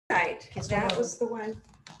Right, that was the one.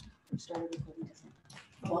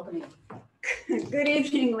 Welcome. Good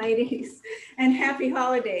evening, ladies, and happy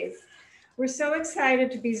holidays. We're so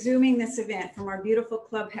excited to be Zooming this event from our beautiful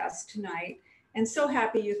clubhouse tonight, and so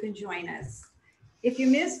happy you can join us. If you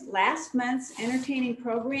missed last month's entertaining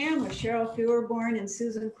program with Cheryl Feuerborn and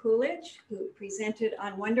Susan Coolidge, who presented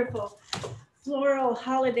on wonderful floral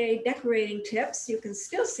holiday decorating tips, you can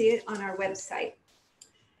still see it on our website.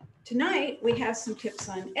 Tonight, we have some tips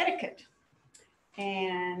on etiquette,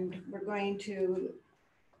 and we're going to,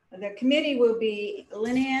 the committee will be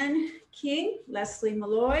Lynn King, Leslie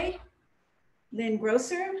Malloy, Lynn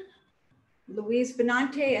Grosser, Louise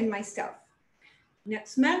Benante, and myself.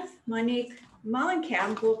 Next month, Monique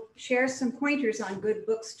Mollencamp will share some pointers on good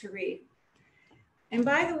books to read. And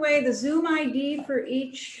by the way, the Zoom ID for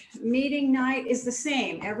each meeting night is the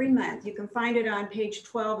same every month. You can find it on page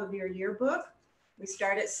 12 of your yearbook. We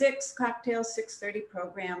start at 6, cocktail 6:30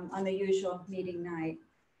 program on the usual meeting night.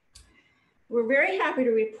 We're very happy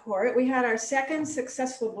to report we had our second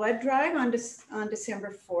successful blood drive on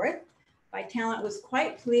December 4th. Vitalent was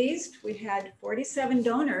quite pleased. We had 47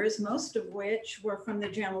 donors, most of which were from the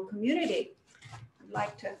general community. I'd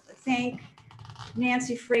like to thank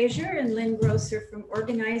Nancy Frazier and Lynn Grosser for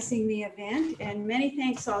organizing the event, and many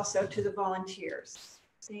thanks also to the volunteers.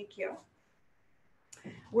 Thank you.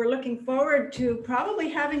 We're looking forward to probably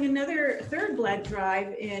having another third blood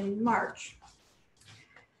drive in March.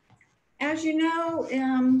 As you know,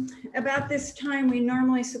 about this time, we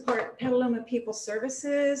normally support Petaluma People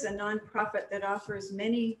Services, a nonprofit that offers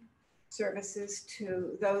many services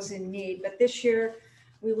to those in need. But this year,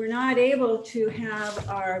 we were not able to have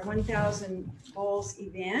our 1,000 Bowls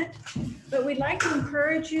event, but we'd like to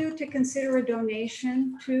encourage you to consider a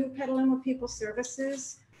donation to Petaluma People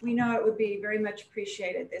Services. We know it would be very much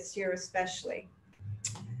appreciated this year, especially.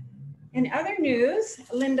 In other news,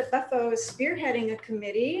 Linda Buffo is spearheading a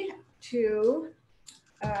committee to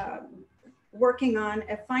working on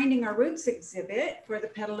a Finding Our Roots exhibit for the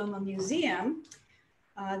Petaluma Museum,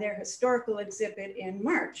 their historical exhibit in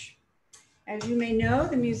March. As you may know,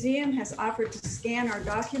 the museum has offered to scan our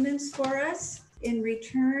documents for us in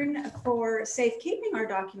return for safekeeping our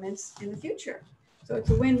documents in the future. So it's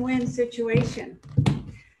a win-win situation.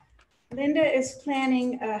 Linda is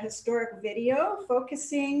planning a historic video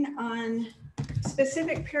focusing on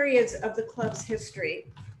specific periods of the club's history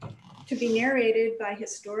to be narrated by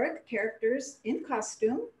historic characters in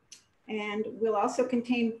costume, and will also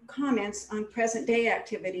contain comments on present day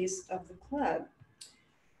activities of the club.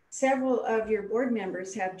 Several of your board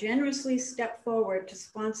members have generously stepped forward to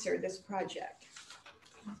sponsor this project.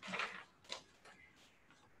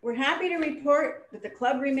 We're happy to report that the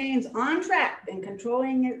club remains on track in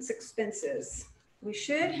controlling its expenses. We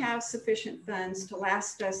should have sufficient funds to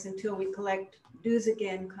last us until we collect dues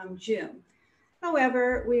again come June.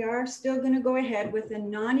 However, we are still going to go ahead with a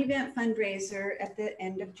non-event fundraiser at the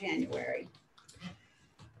end of January.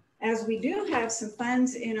 As we do have some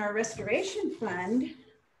funds in our restoration fund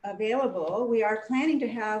available, we are planning to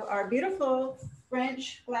have our beautiful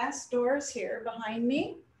French glass doors here behind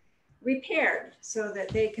me repaired so that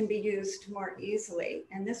they can be used more easily.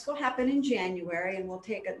 And this will happen in January and will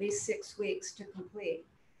take at least 6 weeks to complete.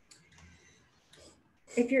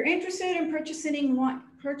 If you're interested in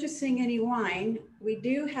purchasing any wine, we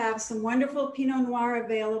do have some wonderful Pinot Noir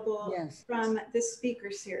available from this speaker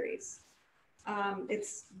series.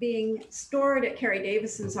 It's being stored at Carrie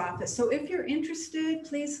Davison's office. So if you're interested,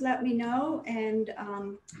 please let me know and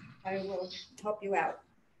I will help you out.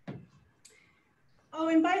 Oh,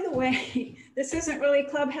 and by the way, this isn't really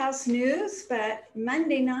Clubhouse news, but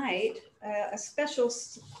Monday night, a special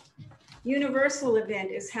Universal event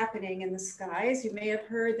is happening in the skies. You may have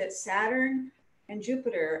heard that Saturn and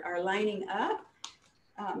Jupiter are lining up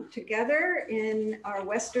together in our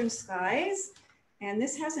western skies. And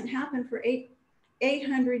this hasn't happened for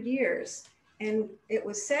 800 years. And it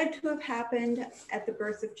was said to have happened at the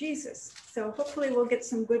birth of Jesus. So hopefully we'll get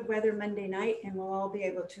some good weather Monday night and we'll all be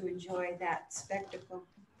able to enjoy that spectacle.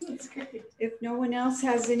 That's great. If no one else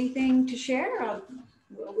has anything to share,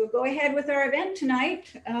 we'll go ahead with our event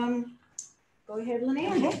tonight. Go ahead,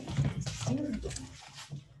 Lynn. Okay.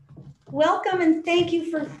 Welcome and thank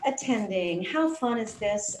you for attending. How fun is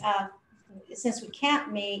this? Since we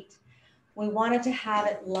can't meet, we wanted to have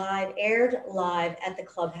it live, aired live at the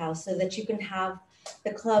clubhouse so that you can have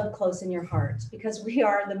the club close in your hearts, because we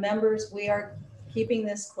are the members, we are keeping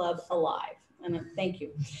this club alive. And thank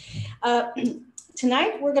you.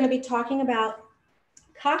 Tonight, we're going to be talking about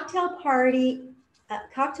cocktail party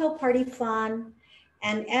fun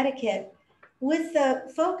and etiquette with the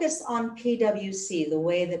focus on PWC, the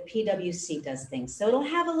way that PWC does things. So it'll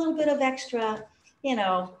have a little bit of extra, you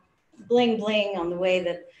know, bling bling on the way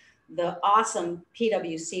that the awesome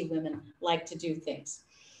PWC women like to do things.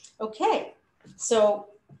 Okay, so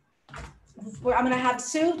I'm going to have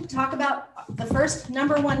Sue talk about the first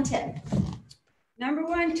number 1 tip. Number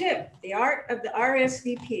 1 tip, the art of the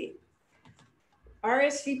RSVP.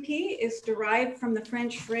 RSVP is derived from the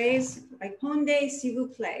French phrase, Rèpondez, vous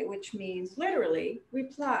plait, which means literally,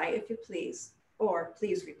 reply if you please, or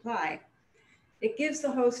please reply. It gives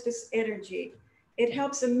the hostess energy. It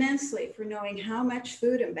helps immensely for knowing how much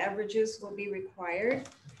food and beverages will be required,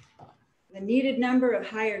 the needed number of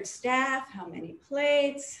hired staff, how many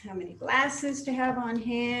plates, how many glasses to have on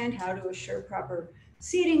hand, how to assure proper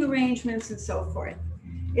seating arrangements, and so forth.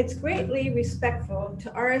 It's greatly respectful to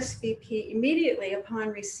RSVP immediately upon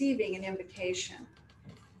receiving an invitation.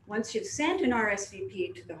 Once you've sent an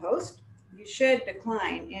RSVP to the host, you should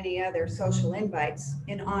decline any other social invites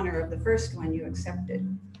in honor of the first one you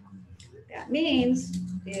accepted. That means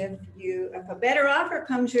if a better offer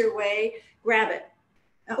comes your way, grab it.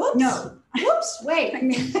 Oh, no. Whoops, wait. I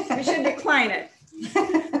mean, you should decline it.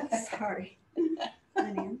 Sorry.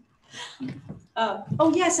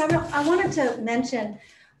 Oh yes, I wanted to mention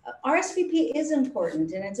RSVP is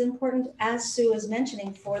important, and it's important, as Sue is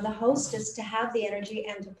mentioning, for the hostess to have the energy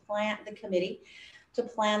and to plan the committee, to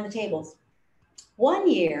plan the tables. One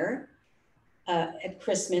year at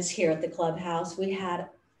Christmas here at the clubhouse, we had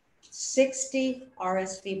 60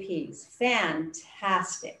 RSVPs,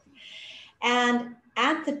 fantastic. And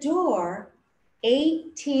at the door,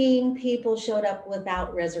 18 people showed up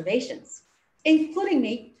without reservations, including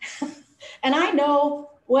me. And I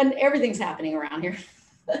know when everything's happening around here.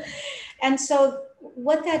 And so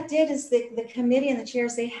what that did is the committee and the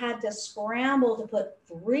chairs, they had to scramble to put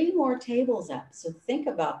 3 more tables up. So think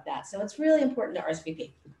about that. So it's really important to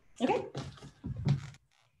RSVP. Okay. On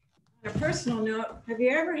a personal note, have you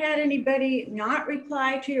ever had anybody not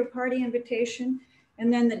reply to your party invitation?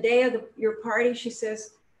 And then the day of your party, she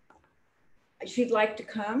says she'd like to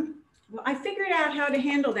come? Well, I figured out how to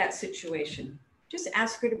handle that situation. Just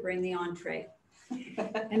ask her to bring the entree.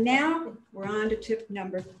 And now we're on to tip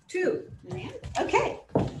number 2. Okay,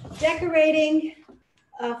 decorating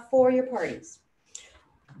for your parties.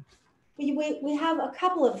 We have a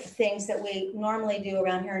couple of things that we normally do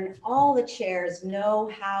around here, and all the chairs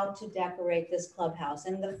know how to decorate this clubhouse.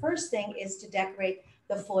 And the first thing is to decorate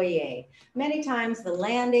the foyer. Many times the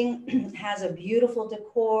landing has a beautiful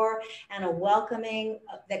decor and a welcoming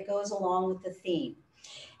that goes along with the theme.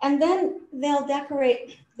 And then they'll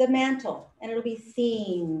decorate the mantle, and it'll be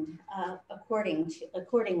themed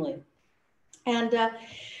accordingly. And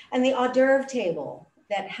the hors d'oeuvre table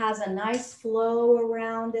that has a nice flow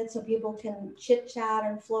around it so people can chit chat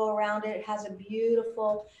and flow around it. It has a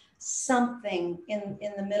beautiful something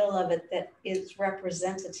in the middle of it that is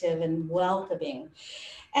representative and welcoming.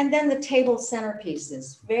 And then the table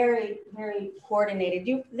centerpieces, very, very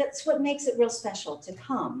coordinated. That's what makes it real special to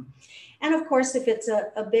come. And of course, if it's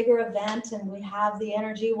a bigger event and we have the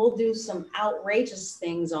energy, we'll do some outrageous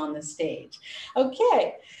things on the stage.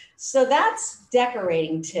 Okay, so that's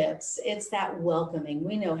decorating tips. It's that welcoming.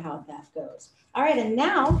 We know how that goes. All right, and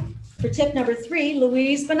now for tip number 3,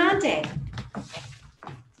 Louise Benante.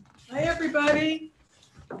 Hi, everybody.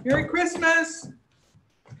 Merry Christmas.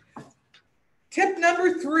 Tip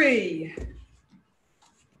number 3,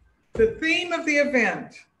 the theme of the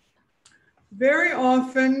event. Very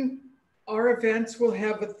often, our events will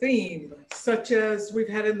have a theme, such as we've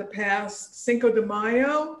had in the past, Cinco de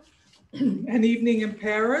Mayo, an evening in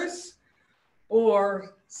Paris,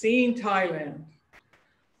 or seeing Thailand.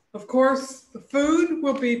 Of course, the food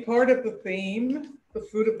will be part of the theme, the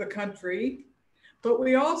food of the country, but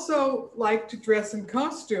we also like to dress in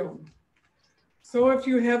costume. So if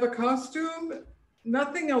you have a costume,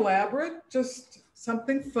 nothing elaborate, just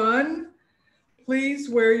something fun, please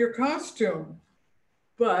wear your costume.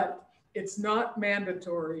 But it's not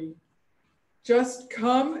mandatory. Just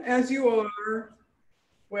come as you are.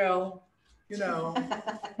 Well, you know,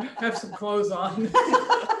 have some clothes on.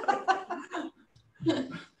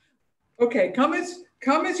 Okay, come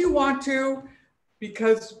as you want to,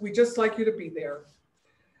 because we just like you to be there.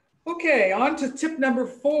 Okay, on to tip number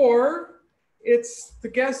 4. It's the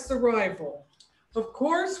guest's arrival. Of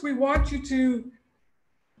course, we want you to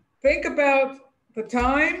think about the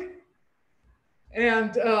time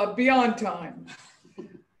and be on time.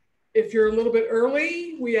 If you're a little bit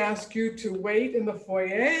early, we ask you to wait in the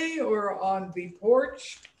foyer or on the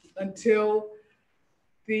porch until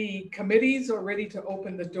the committees are ready to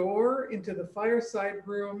open the door into the fireside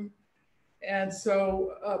room. And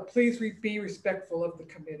so please be respectful of the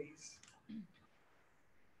committees.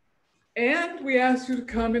 And we ask you to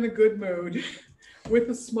come in a good mood with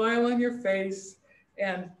a smile on your face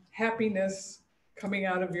and happiness coming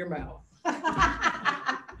out of your mouth.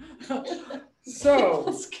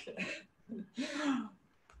 So,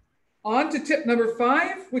 on to tip number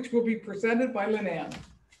 5, which will be presented by Lynanne.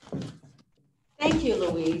 Thank you,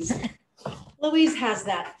 Louise. Louise has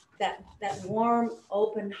that warm,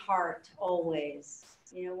 open heart always.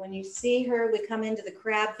 You know, when you see her, we come into the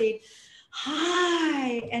crab feed,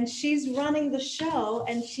 hi, and she's running the show,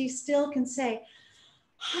 and she still can say,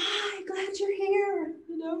 hi, glad you're here.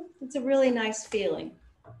 You know, it's a really nice feeling.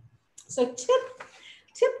 So tip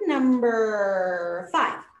number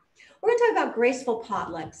 5, we're going to talk about graceful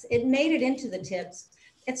potlucks. It made it into the tips.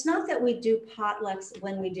 It's not that we do potlucks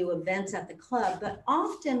when we do events at the club, but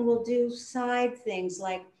often we'll do side things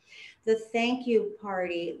like the thank you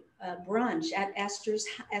party brunch at Esther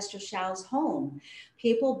Shao's home.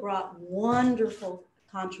 People brought wonderful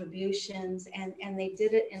contributions and they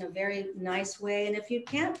did it in a very nice way. And if you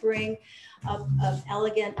can't bring a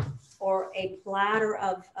elegant or a platter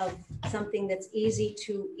of something that's easy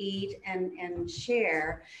to eat and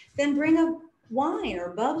share, then bring a wine or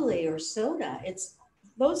bubbly or soda.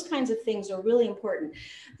 Those kinds of things are really important.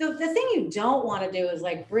 The thing you don't want to do is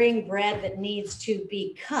like bring bread that needs to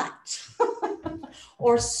be cut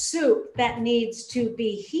or soup that needs to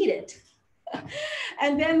be heated.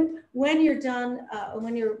 And then when you're done,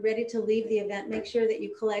 when you're ready to leave the event, make sure that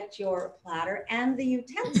you collect your platter and the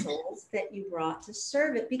utensils that you brought to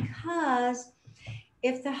serve it, because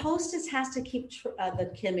if the hostess has to keep,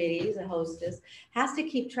 the hostess has to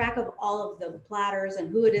keep track of all of the platters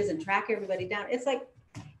and who it is and track everybody down, it's like,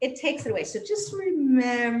 it takes it away. So just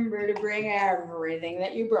remember to bring everything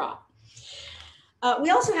that you brought. We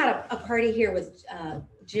also had a party here with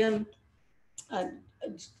Jim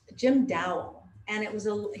Dowell, and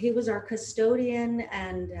he was our custodian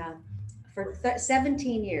and for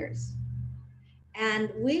 17 years.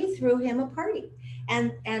 And we threw him a party,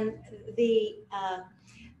 and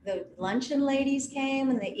the luncheon ladies came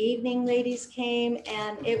and the evening ladies came,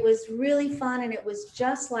 and it was really fun. And it was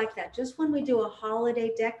just like that. Just when we do a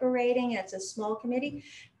holiday decorating, and it's a small committee,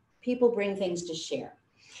 people bring things to share.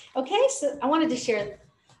 Okay, so I wanted to share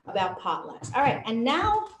about potlucks. All right, and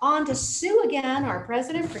now on to Sue again, our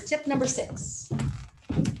president, for tip number 6.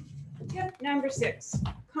 Tip number 6,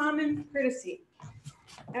 common courtesy.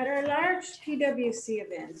 At our large PWC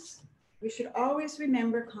events, we should always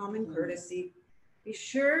remember common courtesy. Be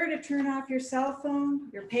sure to turn off your cell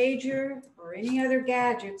phone, your pager, or any other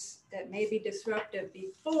gadgets that may be disruptive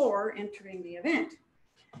before entering the event.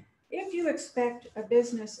 If you expect a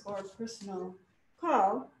business or personal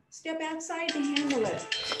call, step outside to handle it.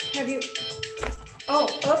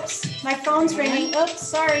 Oops, my phone's ringing. Oops,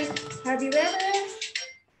 sorry. Have you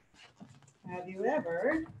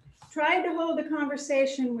ever tried to hold a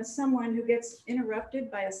conversation with someone who gets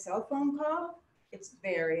interrupted by a cell phone call? It's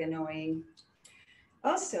very annoying.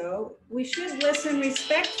 Also, we should listen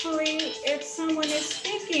respectfully if someone is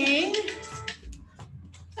speaking,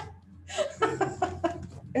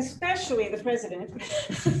 especially the president.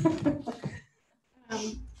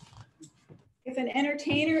 If an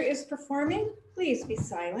entertainer is performing, please be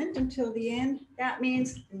silent until the end. That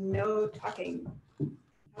means no talking.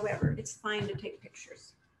 However, it's fine to take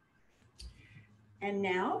pictures. And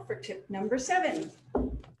now for tip number 7.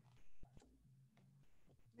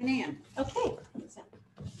 Lynanne. Okay.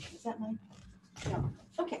 Is that mine? No.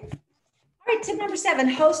 Okay. All right, tip number 7,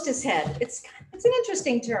 hostess head. It's an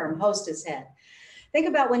interesting term, hostess head. Think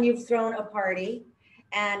about when you've thrown a party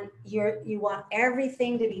and you want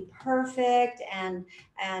everything to be perfect and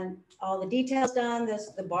all the details done.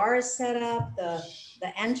 The bar is set up, the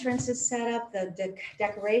entrance is set up, the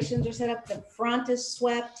decorations are set up, the front is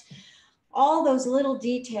swept, all those little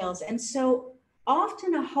details. And so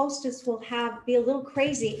often a hostess will be a little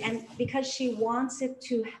crazy, and because she wants it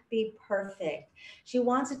to be perfect. She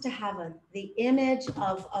wants it to have the image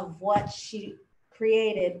of what she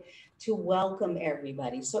created to welcome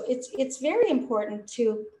everybody. So it's very important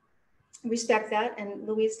to respect that. And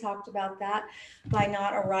Louise talked about that by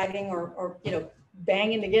not arriving or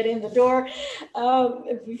banging to get in the door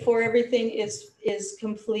before everything is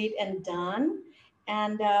complete and done.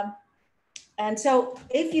 And so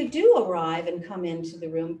if you do arrive and come into the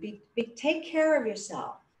room, take care of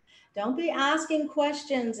yourself. Don't be asking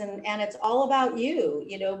questions and it's all about you.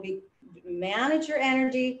 Manage your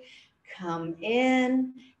energy, come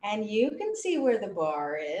in And you can see where the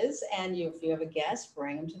bar is. And if you have a guest,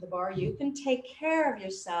 bring them to the bar. You can take care of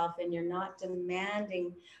yourself and you're not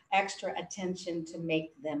demanding extra attention to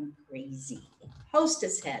make them crazy.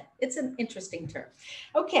 Hostess head. It's an interesting term.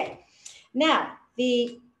 Okay. Now,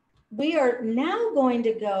 we are now going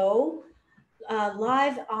to go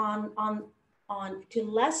live on to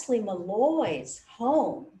Leslie Malloy's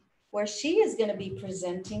home, where she is going to be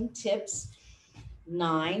presenting tips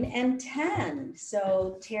 9 and 10.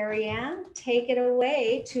 So Terry Ann, take it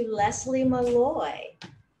away to Leslie Malloy.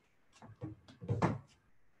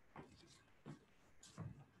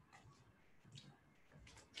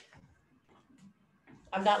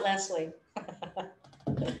 I'm not Leslie.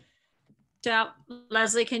 So,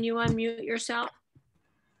 Leslie, can you unmute yourself?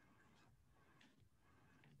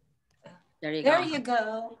 There you go. There you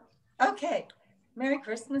go. Okay. Merry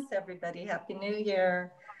Christmas, everybody. Happy New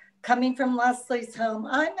Year. Coming from Leslie's home,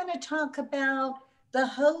 I'm going to talk about the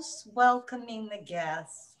hosts welcoming the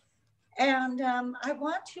guests. And I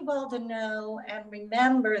want you all to know and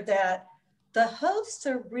remember that the hosts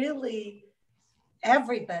are really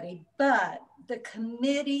everybody, but the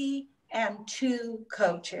committee and 2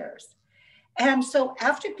 co-chairs. And so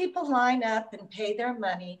after people line up and pay their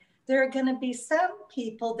money, there are going to be some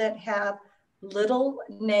people that have little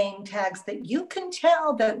name tags that you can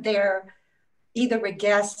tell that they're either a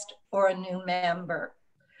guest or a new member.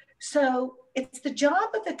 So it's the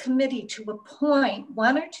job of the committee to appoint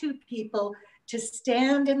 1 or 2 people to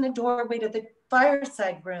stand in the doorway to the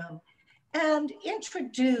fireside room and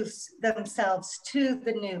introduce themselves to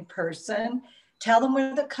the new person, tell them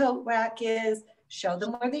where the coat rack is, show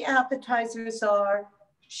them where the appetizers are,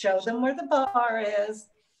 show them where the bar is.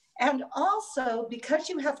 And also, because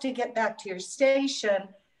you have to get back to your station,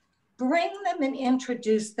 bring them and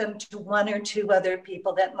introduce them to 1 or 2 other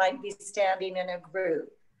people that might be standing in a group.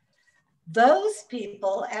 Those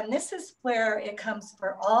people, and this is where it comes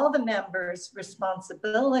for all the members'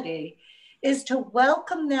 responsibility, is to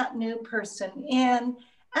welcome that new person in,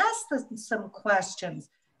 ask them some questions,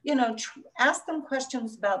 ask them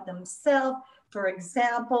questions about themselves. For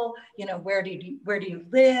example, where do you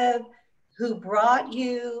live? Who brought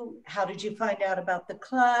you? How did you find out about the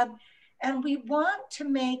club? And we want to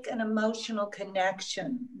make an emotional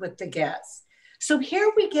connection with the guests. So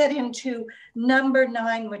here we get into number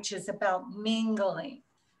 9, which is about mingling.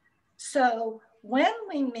 So when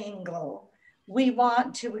we mingle, we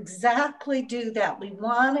want to exactly do that. We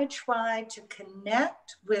want to try to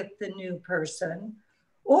connect with the new person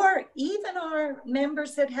or even our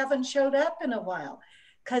members that haven't showed up in a while.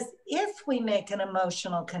 Because if we make an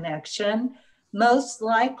emotional connection, most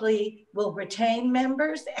likely we'll retain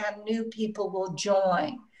members and new people will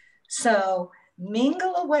join. So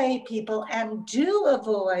mingle away, people, and do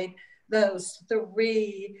avoid those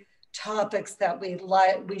 3 topics that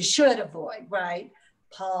we should avoid, right?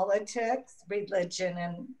 Politics, religion,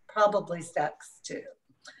 and probably sex too.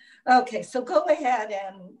 Okay, so go ahead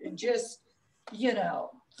and just,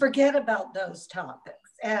 forget about those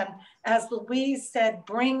topics. And as Louise said,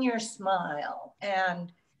 bring your smile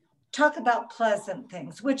and talk about pleasant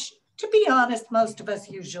things, which, to be honest, most of us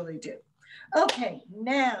usually do. Okay,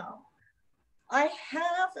 now I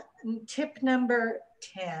have tip number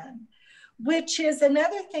 10, which is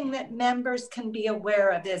another thing that members can be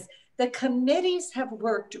aware of is the committees have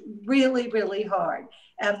worked really, really hard,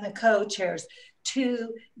 and the co-chairs,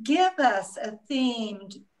 to give us a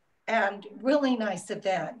themed and really nice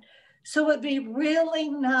event. So it'd be really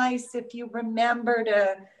nice if you remember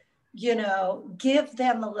to, give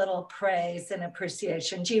them a little praise and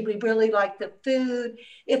appreciation. Gee, we really like the food.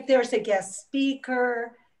 If there's a guest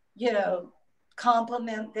speaker,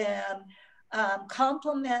 compliment them,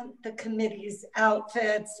 compliment the committee's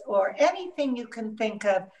outfits or anything you can think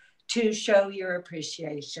of to show your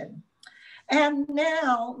appreciation. And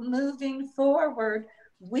now moving forward,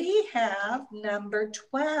 we have number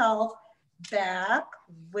 12 back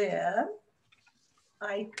with,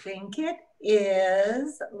 I think it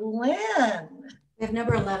is Lynn. We have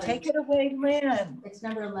number 11. Take it away, Lynn. It's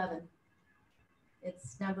number 11.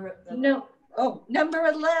 It's number 11. No, number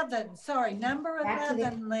 11. Sorry, number Back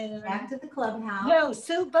 11, Lynn. Back to the clubhouse. No,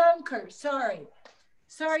 Sue Bunker. Sorry,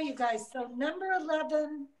 you guys. So number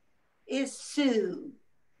 11 is Sue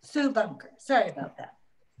Bunker. Sorry about that.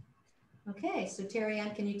 Okay, so Terry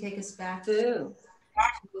Ann, can you take us back Sue.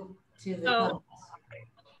 to the clubhouse?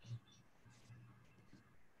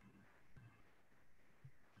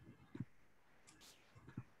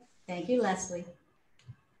 Thank you, Leslie.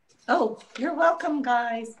 Oh, you're welcome,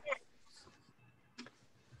 guys.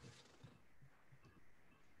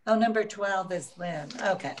 Oh, number 12 is Lynn.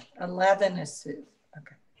 Okay, 11 is Sue.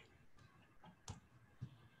 Okay.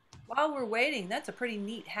 While we're waiting, that's a pretty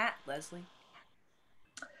neat hat, Leslie.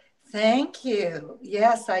 Thank you.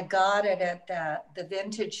 Yes, I got it at the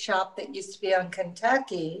vintage shop that used to be on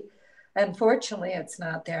Kentucky. Unfortunately, it's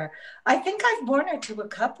not there. I think I've worn it to a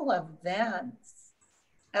couple of events.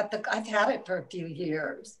 I've had it for a few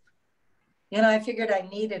years. You know, I figured I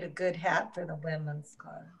needed a good hat for the women's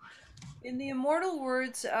club. In the immortal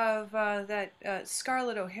words of that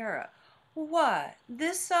Scarlett O'Hara, what,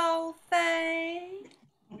 this old thing?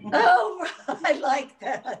 Oh, I like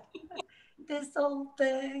that. This old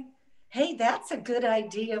thing. Hey, that's a good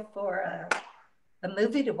idea for a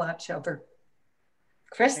movie to watch over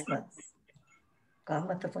Christmas. Gone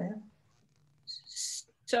with the Wind.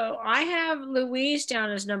 So I have Louise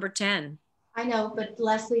down as number 10. I know, but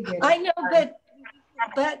Leslie did. I know, but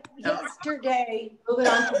yesterday. Move it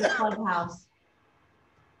on to the clubhouse.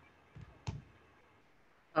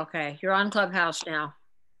 Okay, you're on Clubhouse now.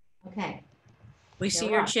 Okay. We see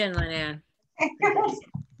your chin, Lynn.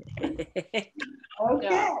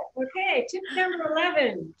 Okay, tip number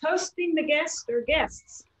 11, toasting the guest or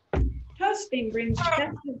guests. Toasting brings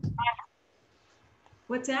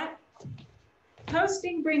what's that?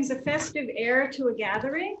 Toasting brings a festive air to a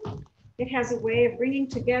gathering. It has a way of bringing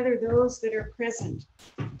together those that are present.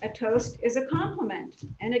 A toast is a compliment,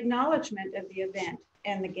 an acknowledgement of the event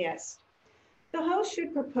and the guest. The host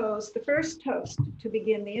should propose the first toast to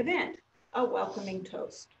begin the event, a welcoming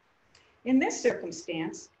toast. In this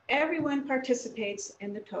circumstance, everyone participates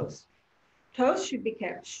in the toast. Toast should be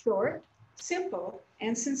kept short, simple,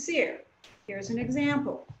 and sincere. Here's an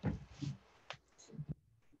example.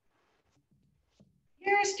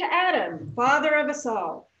 Here's to Adam, father of us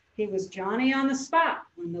all. He was Johnny on the spot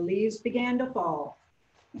when the leaves began to fall.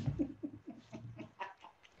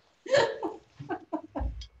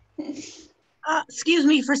 Excuse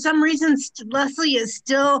me, for some reason, Leslie is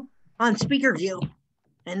still on speaker view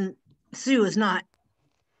and Sue is not.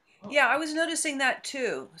 Yeah, I was noticing that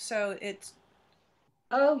too. So it's.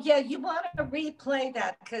 Oh yeah, you want to replay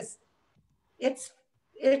that because it's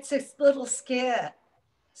a little skit.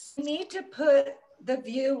 You need to put the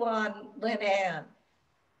view on Lynn Ann.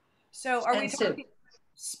 So are we talking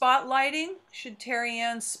spotlighting? Should Terry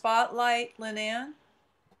Ann spotlight Lynn Ann?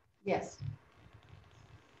 Yes.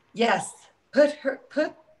 Yes. Put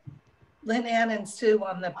Lynn Ann and Sue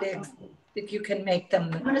on the big, if you can make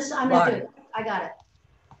them. I'm gonna do it. I got it.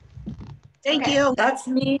 Thank you. That's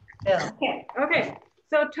me. Yeah. Okay.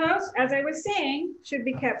 So toast, as I was saying, should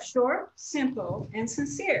be kept short, simple, and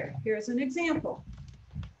sincere. Here's an example.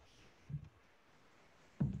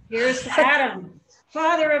 Here's to Adam,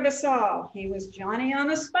 father of us all. He was Johnny on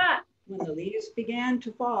the spot when the leaves began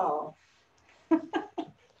to fall.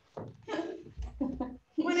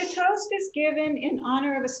 When a toast is given in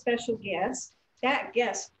honor of a special guest, that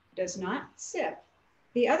guest does not sip.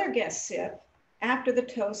 The other guests sip after the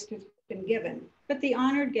toast has been given, but the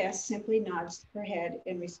honored guest simply nods her head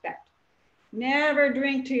in respect. Never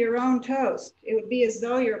drink to your own toast. It would be as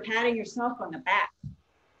though you're patting yourself on the back.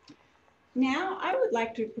 Now, I would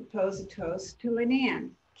like to propose a toast to Lynn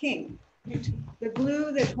Ann King, the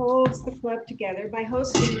glue that holds the club together by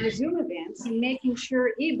hosting our Zoom events and making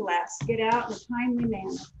sure e-blasts get out in a timely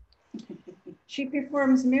manner. She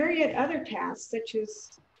performs myriad other tasks, such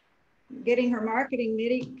as getting her marketing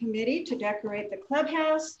committee to decorate the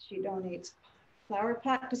clubhouse. She donates flower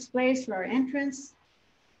pot displays for our entrance,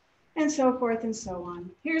 and so forth and so on.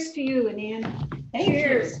 Here's to you, Lynn Ann.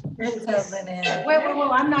 Cheers. Wait,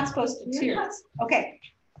 I'm not supposed to cheers. Okay.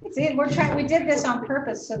 See, we did this on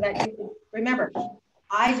purpose so that you can remember,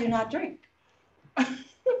 I do not drink.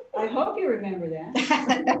 I hope you remember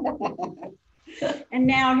that. And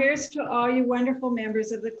now here's to all you wonderful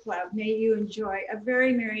members of the club. May you enjoy a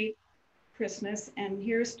very Merry Christmas, and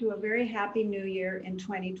here's to a very Happy New Year in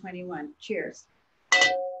 2021. Cheers.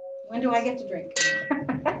 When do I get to drink?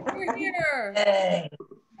 We're here. Hey.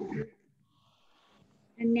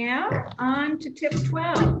 And now on to tip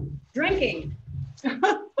 12, drinking.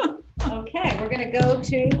 Okay, we're gonna go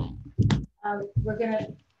to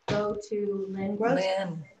Lynn Gross.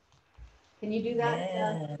 Lynn. Can you do that?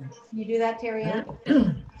 Lynn. Can you do that, Terry Ann?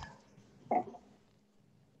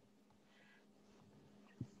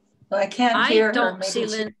 Well, I can't I hear her. don't Maybe see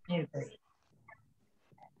she's Lynn. muted.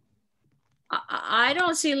 I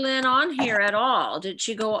don't see Lynn on here at all. Did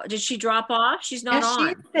she drop off? She's not on.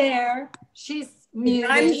 She's there. She's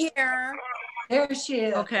muted. I'm here. There she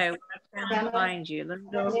is. Okay, I'm trying to find you. Let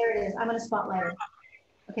me go. There it is. I'm gonna spotlight her.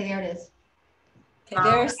 Okay, there it is. Okay,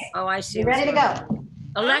 there's. Oh, I see. You ready to go?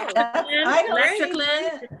 Electric Lynn. I don't Electric see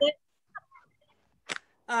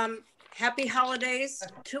Lynn. Happy holidays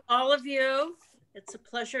to all of you. It's a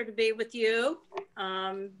pleasure to be with you.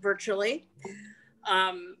 virtually.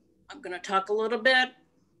 I'm going to talk a little bit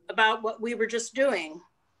about what we were just doing.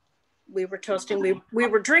 We were toasting, we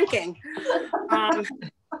were drinking. And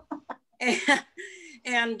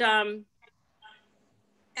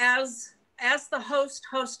as the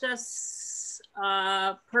hostess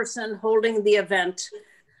person holding the event,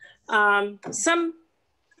 some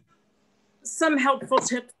helpful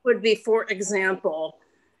tips would be, for example,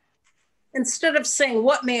 instead of saying,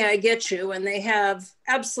 "What may I get you?" and they have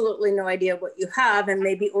absolutely no idea what you have, and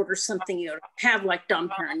maybe order something you don't have, like Dom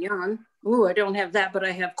Perignon. Ooh, I don't have that, but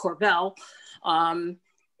I have Corbel.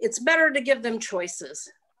 It's better to give them choices,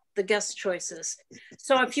 the guest choices.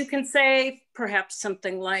 So if you can say perhaps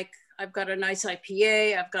something like, "I've got a nice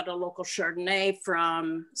IPA, I've got a local Chardonnay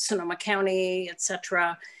from Sonoma County,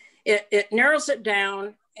 etc." It narrows it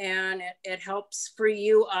down, and it helps free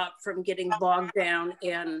you up from getting bogged down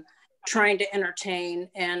in trying to entertain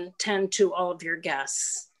and tend to all of your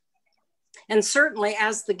guests. And certainly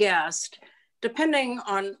as the guest, depending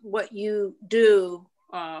on what you do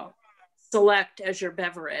select as your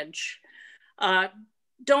beverage,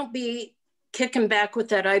 don't be kicking back with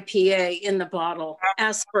that IPA in the bottle.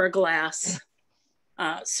 Ask for a glass.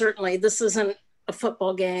 Certainly this isn't a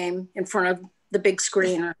football game in front of the big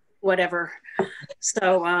screen or whatever.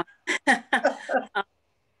 So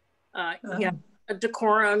yeah, a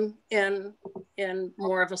decorum in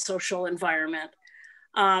more of a social environment.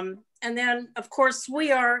 And then of course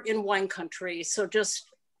we are in wine country. So just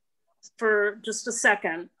for just a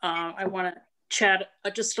second, I want to chat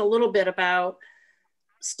just a little bit about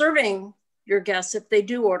serving your guests if they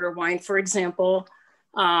do order wine. For example,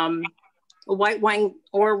 a white wine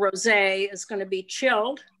or rosé is going to be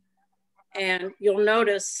chilled. And you'll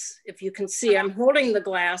notice, if you can see, I'm holding the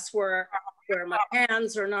glass where my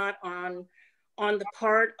hands are not on the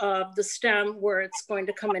part of the stem where it's going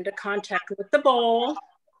to come into contact with the bowl.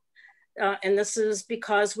 And this is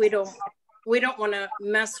because we don't want to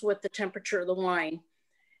mess with the temperature of the wine.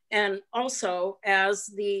 And also, as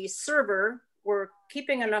the server, we're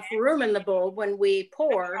keeping enough room in the bowl when we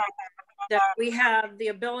pour that we have the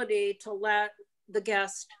ability to let the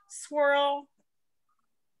guest swirl,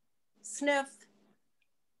 sniff,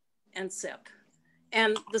 and sip.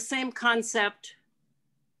 And the same concept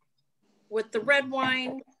with the red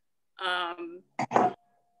wine,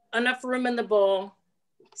 enough room in the bowl,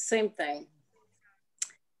 same thing.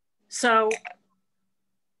 So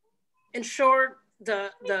in short,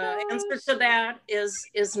 the answer to that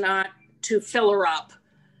is not to fill her up,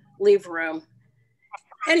 leave room.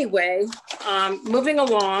 Anyway, moving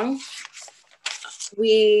along,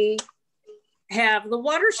 we have the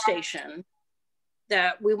water station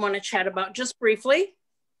that we want to chat about just briefly.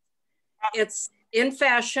 It's in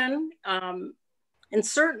fashion, and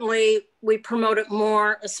certainly we promote it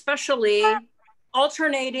more, especially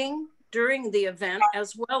alternating during the event,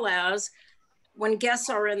 as well as when guests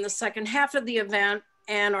are in the second half of the event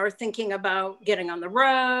and are thinking about getting on the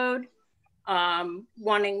road,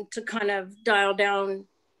 wanting to kind of dial down,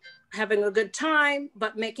 having a good time,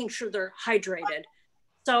 but making sure they're hydrated.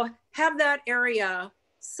 So have that area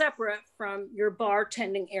separate from your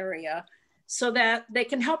bartending area so that they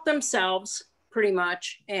can help themselves pretty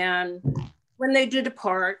much. And when they do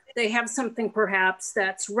depart, they have something perhaps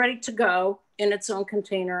that's ready to go in its own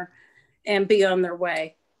container and be on their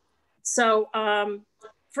way. So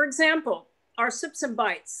for example, our Sips and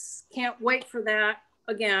Bites, can't wait for that.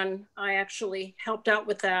 Again, I actually helped out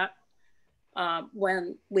with that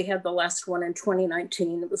when we had the last one in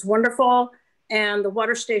 2019. It was wonderful. And the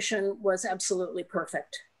water station was absolutely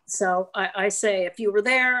perfect. So I say, if you were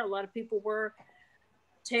there, a lot of people were,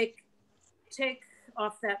 take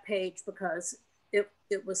off that page because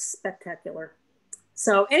it was spectacular.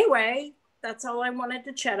 So anyway, that's all I wanted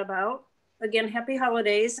to chat about. Again, happy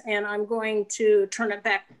holidays. And I'm going to turn it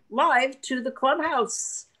back live to the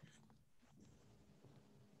clubhouse.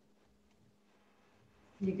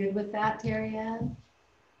 You good with that, Terry Ann?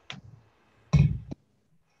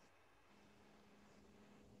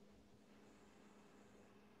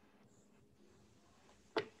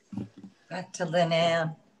 Back to Lynn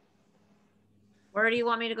Ann. Where do you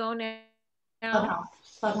want me to go now?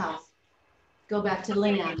 Clubhouse. Go back to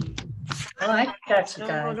Lynn Ann. Oh, I got you No,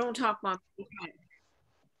 guys. don't talk, Mom.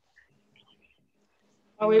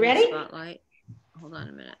 Are we ready? Spotlight. Hold on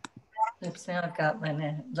a minute. Oops, now I've got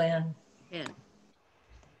Lynn. Yeah.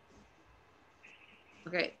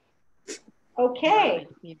 Okay. Okay.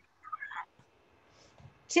 Yeah.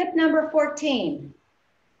 Tip number 14,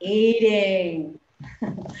 eating.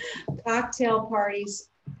 Cocktail parties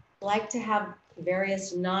like to have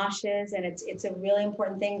various noshes, and it's a really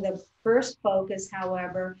important thing. The first focus,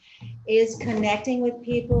 however, is connecting with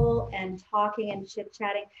people and talking and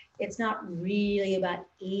chit-chatting. It's not really about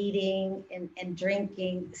eating and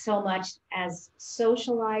drinking so much as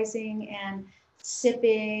socializing and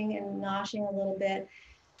sipping and noshing a little bit.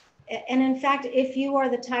 And in fact, if you are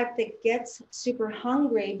the type that gets super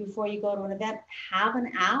hungry before you go to an event, have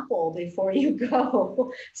an apple before you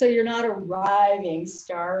go, so you're not arriving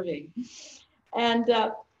starving. And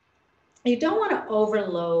you don't want to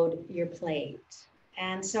overload your plate.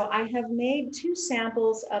 And so I have made 2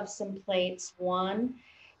 samples of some plates. One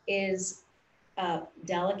is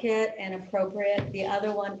delicate and appropriate. The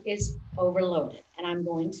other one is overloaded. And I'm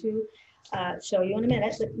going to show you in a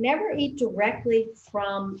minute, but never eat directly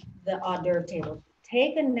from the hors d'oeuvre table.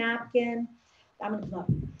 Take a napkin,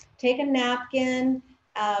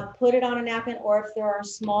 put it on a napkin, or if there are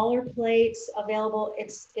smaller plates available,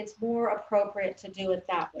 it's more appropriate to do it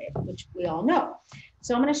that way, which we all know.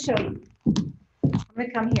 So I'm going to show you. I'm going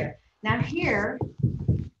to come here. Now here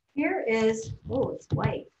is, oh, it's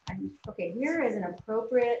white. Okay, here is an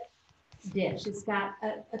appropriate dish. It's got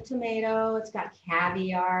a tomato, it's got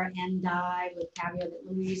caviar, endive with caviar that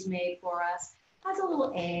Louise made for us. It has a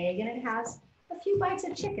little egg, and it has a few bites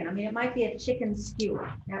of chicken. I mean, it might be a chicken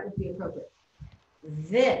skewer. That would be appropriate.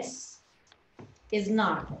 This is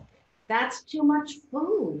not appropriate. That's too much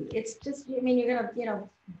food. It's just, I mean, you're gonna,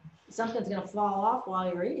 something's gonna fall off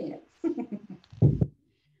while you're eating it.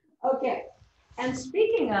 Okay, and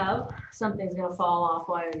speaking of something's gonna fall off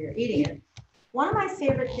while you're eating it, one of my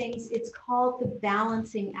favorite things, it's called the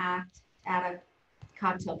balancing act at a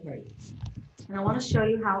cocktail party. And I want to show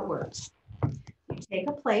you how it works. You take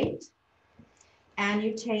a plate and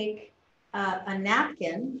you take a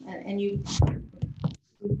napkin and you have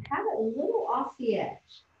it a little off the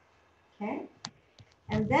edge, okay?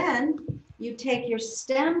 And then you take your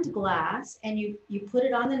stemmed glass and you put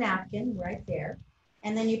it on the napkin right there.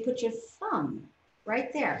 And then you put your thumb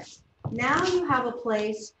right there. Now you have a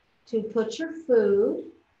place to put your food,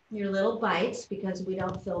 your little bites, because we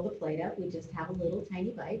don't fill the plate up, we just have a little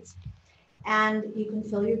tiny bites. And you can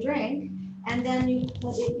fill your drink, and then your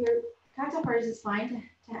cocktail parties is fine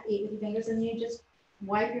to eat with your fingers, and you just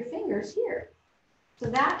wipe your fingers here. So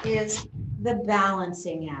that is the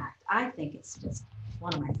balancing act. I think it's just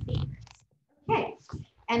one of my favorites. Okay,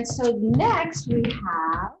 and so next we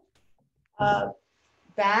have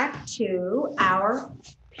back to our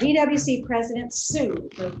PWC President Sue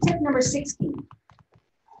for tip number 16.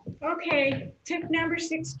 Okay, tip number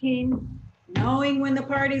 16, knowing when the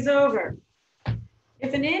party's over.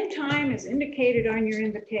 If an end time is indicated on your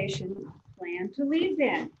invitation, plan to leave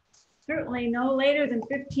then. Certainly no later than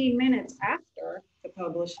 15 minutes after the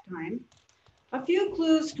published time. A few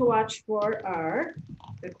clues to watch for are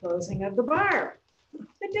the closing of the bar,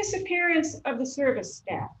 the disappearance of the service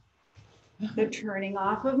staff, the turning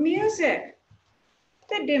off of music,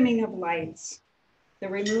 the dimming of lights, the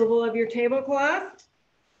removal of your tablecloth.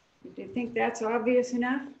 Do you think that's obvious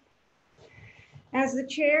enough? As the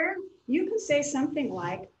chair, you can say something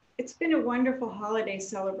like, "It's been a wonderful holiday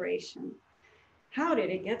celebration. How did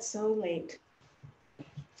it get so late?"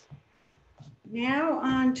 Now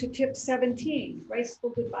on to tip 17, graceful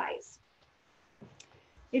goodbyes.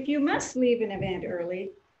 If you must leave an event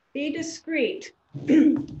early, be discreet.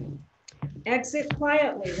 Exit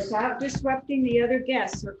quietly without disrupting the other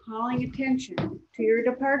guests or calling attention to your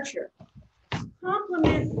departure.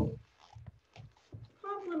 Compliment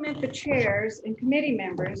the chairs and committee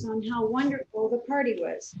members on how wonderful the party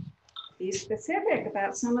was. Be specific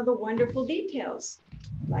about some of the wonderful details,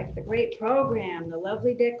 like the great program, the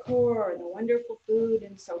lovely decor, the wonderful food,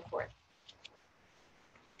 and so forth.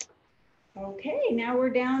 Okay, now we're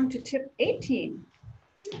down to tip 18.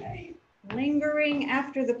 Okay. Lingering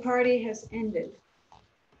after the party has ended.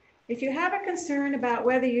 If you have a concern about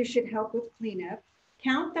whether you should help with cleanup,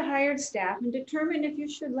 count the hired staff and determine if you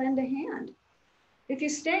should lend a hand. If you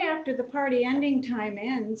stay after the party ending time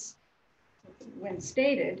ends, when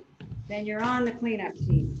stated, then you're on the cleanup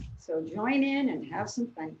team. So join in and have some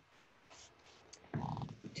fun.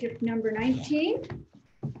 Tip number 19.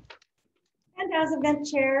 And as event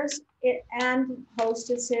chairs and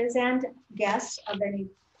hostesses and guests of any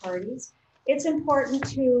parties, it's important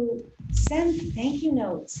to send thank you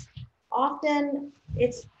notes. Often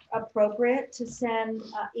it's appropriate to send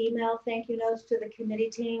email thank you notes to the committee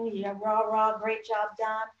team. You know, rah, great job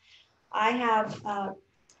done. I have a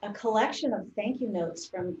collection of thank you notes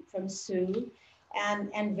from Sue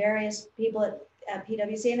and various people at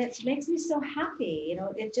PWC, and it makes me so happy. You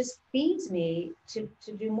know, it just feeds me to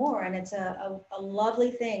do more, and it's a lovely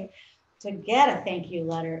thing. to get a thank you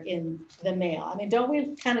letter in the mail. I mean, don't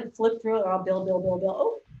we kind of flip through it? Oh, bill.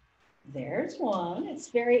 Oh, there's one.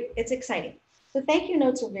 It's exciting. So thank you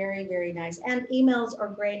notes are very, very nice. And emails are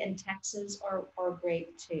great and texts are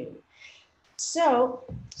great too. So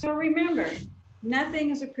remember,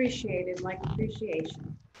 nothing is appreciated like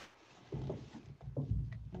appreciation.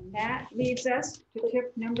 And that leads us to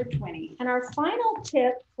tip number 20. And our final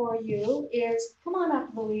tip for you is, come on up,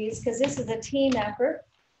 Louise, because this is a team effort.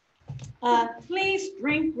 Please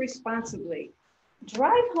drink responsibly.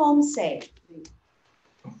 Drive home safe.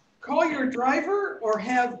 Call your driver or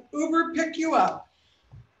have Uber pick you up.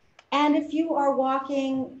 And if you are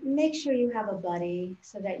walking, make sure you have a buddy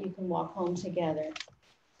so that you can walk home together.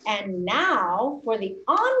 And now for the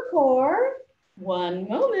encore, one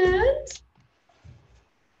moment.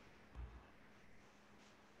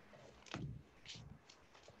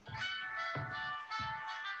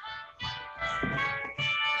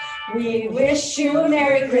 We wish you a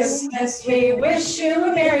Merry Christmas. We wish you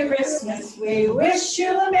a Merry Christmas. We wish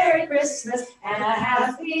you a Merry Christmas and a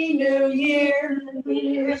Happy New Year.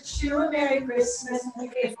 We wish you a Merry Christmas.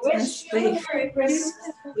 We wish you a Merry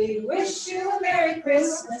Christmas. We wish you a Merry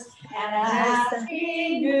Christmas and a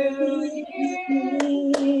Happy New Year.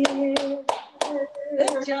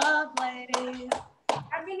 Good job, ladies.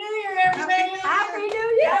 Happy New Year, everybody. Happy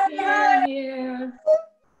New Year. Happy New Year.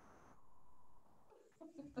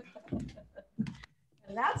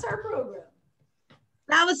 And that's our program.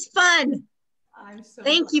 That was fun. I'm so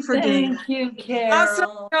Thank you for doing Thank you, Carol.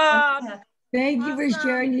 Awesome job. Thank you for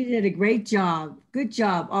sharing. You did a great job. Good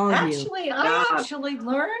job, all of you. Actually, I actually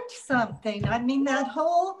learned something. I mean, that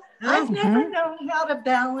whole, I've never known how to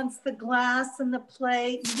balance the glass and the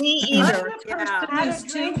plate. Me I'm either. a person who's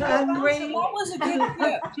too hungry. What was a good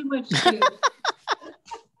tip? Too much food.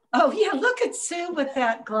 Oh, yeah, look at Sue with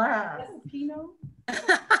that glass.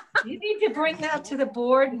 You need to bring that to the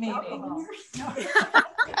board meeting.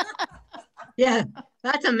 Yeah,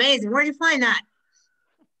 that's amazing. Where'd you find that?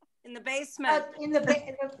 In the basement. In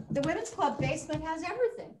the Women's Club basement has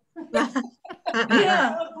everything.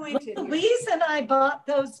 Yeah, Louise and I bought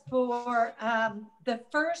those for the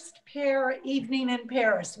first pair evening in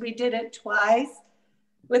Paris. We did it twice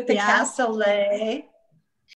with the cassoulet.